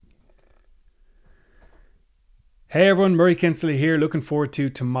Hey everyone, Murray Kinsley here, looking forward to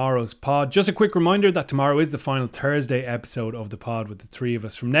tomorrow's pod. Just a quick reminder that tomorrow is the final Thursday episode of the pod with the three of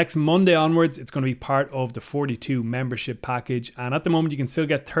us. From next Monday onwards, it's going to be part of the 42 membership package, and at the moment you can still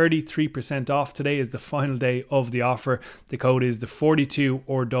get 33% off. Today is the final day of the offer. The code is the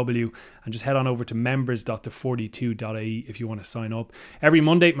 42RW, and just head on over to members.the42.ie if you want to sign up. Every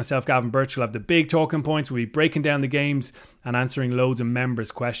Monday, myself, Gavin Birch, will have the big talking points. We'll be breaking down the games and answering loads of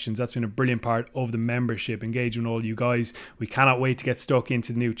members' questions. That's been a brilliant part of the membership, engaging all you guys. We cannot wait to get stuck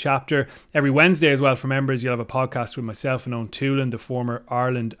into the new chapter. Every Wednesday as well for members, you'll have a podcast with myself and Owen Toolan, the former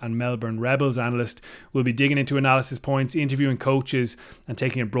Ireland and Melbourne Rebels analyst. We'll be digging into analysis points, interviewing coaches and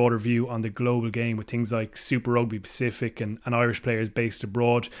taking a broader view on the global game with things like Super Rugby Pacific and Irish players based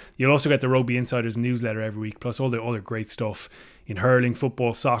abroad. You'll also get the Rugby Insiders newsletter every week, plus all the other great stuff in hurling,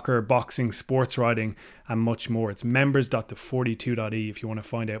 football, soccer, boxing, sports writing and much more. It's members.the42.e if you want to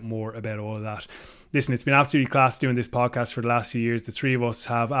find out more about all of that. Listen, it's been absolutely class doing this podcast for the last few years. The three of us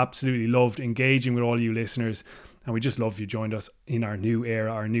have absolutely loved engaging with all you listeners, and we just love you joined us in our new era,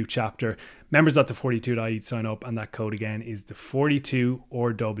 our new chapter. Members.the42.e to sign up, and that code again is the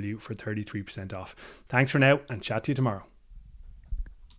 42RW for 33% off. Thanks for now, and chat to you tomorrow.